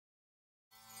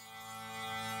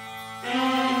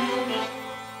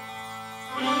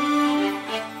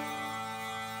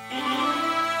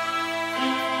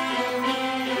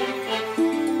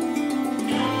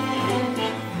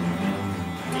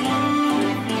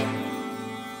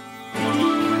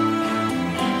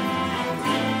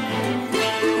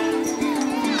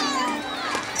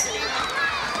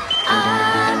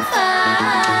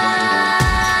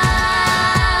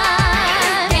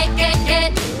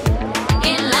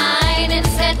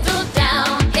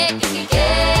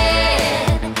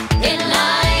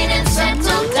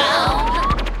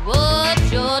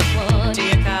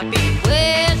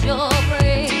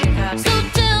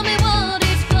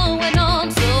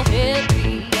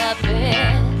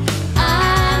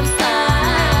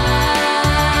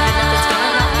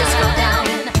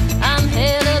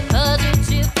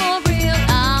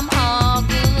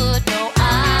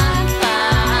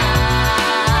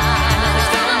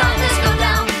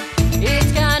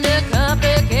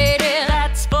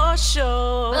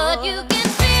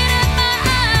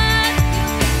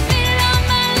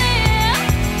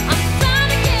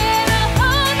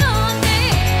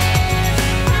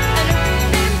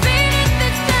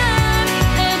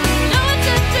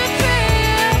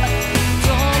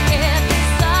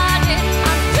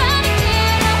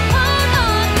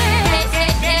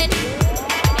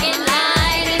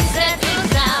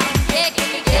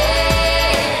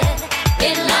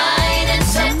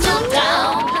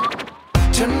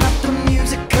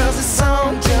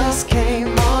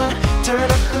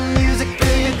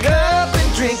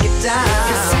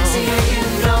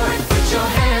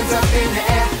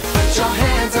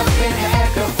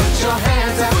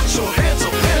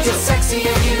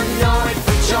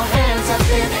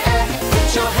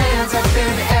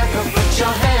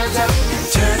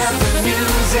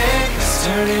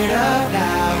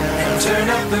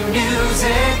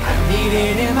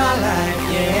my life,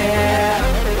 yeah.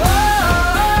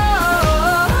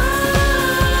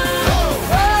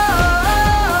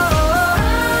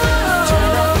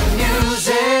 Turn up the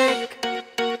music.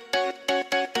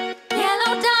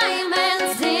 Yellow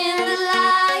diamonds in the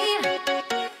light.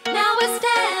 Now we're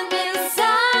standing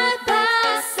side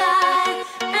by side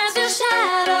as your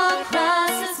shadow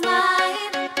crosses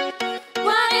mine.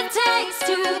 What it takes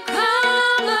to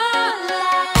come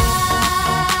alive.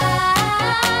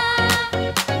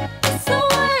 It's the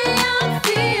way I'm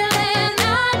feeling,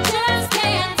 I just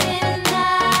can't deny.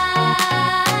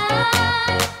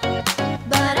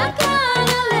 But I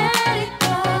gotta let it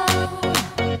go.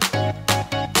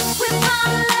 We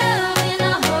found love in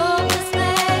a hopeless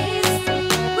place.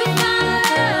 We found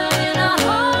love in a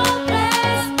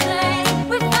hopeless place.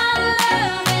 We found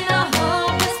love in a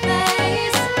hopeless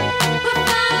place. We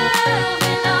found love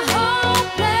in a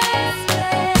hopeless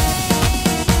place.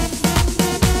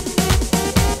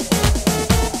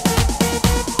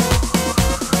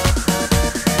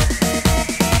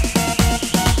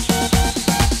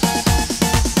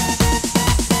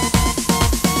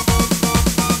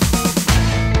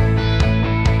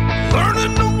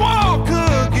 Learning to walk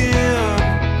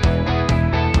again.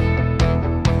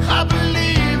 I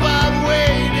believe I've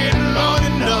waited long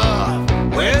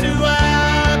enough. Where do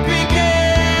I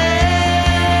begin?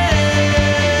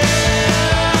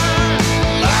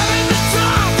 Learning to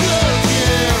talk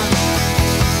again.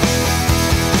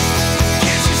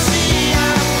 Can't you see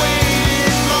I've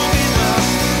waited long enough?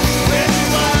 Where do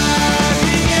I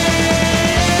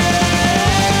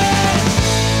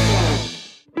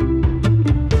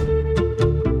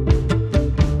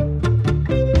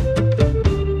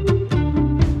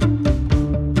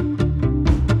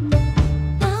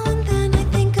Now and then I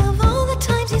think of all the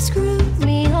times he screwed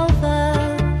me over.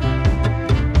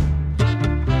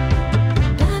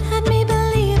 That had me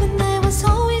believing there was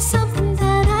always something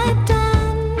that I'd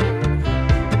done.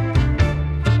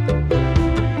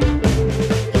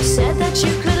 You said that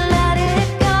you could let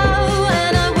it go,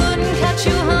 and I wouldn't catch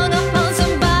you hung up on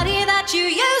somebody that you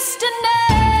used to know.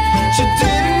 You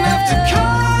didn't have to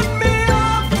cut me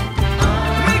off.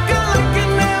 Make it like it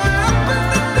never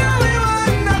happened, and then we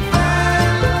were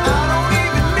nothing. I don't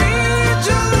even need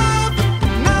your love.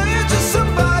 Now you're just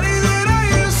somebody that I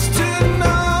used to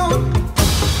know.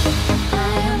 I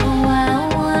am a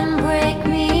wild one, break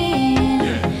me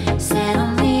in.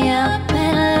 Settle me up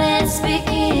and let's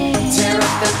begin. Tear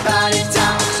up that body,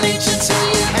 dominate you till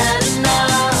you had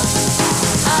enough.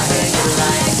 I heard you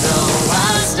like the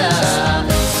wild stuff.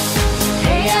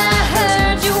 Hey, I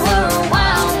heard you were a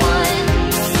wild one.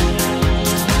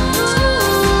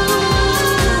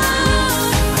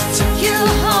 Ooh, took you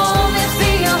home and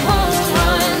be a home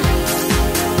run.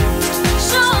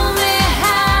 Show me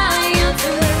how you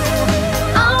do.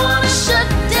 I wanna shut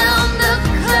down the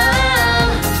club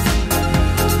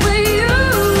with you.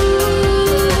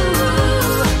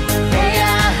 Hey,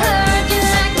 I heard you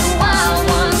like the wild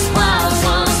ones, wild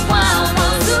ones, wild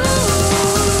ones. Ooh.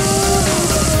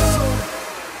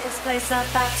 This place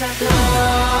about to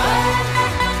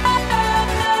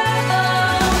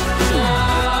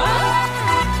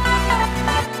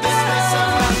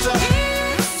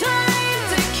It's time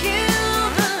to kill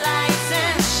the lights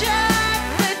and shut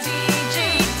the DJ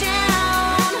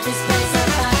down. This place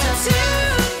about to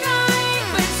tonight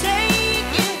we're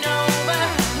taking over.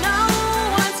 No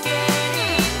one's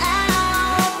getting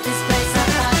out. This place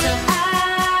about to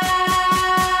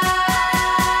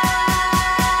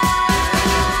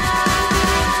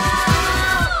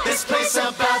This place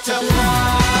about to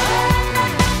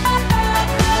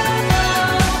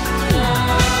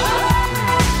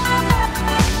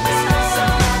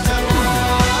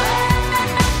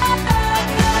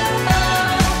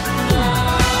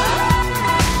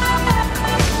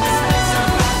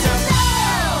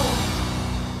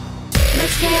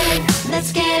Let's get it,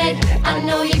 let's get it. I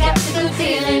know you got the good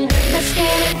feeling. Let's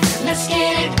get it, let's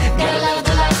get it.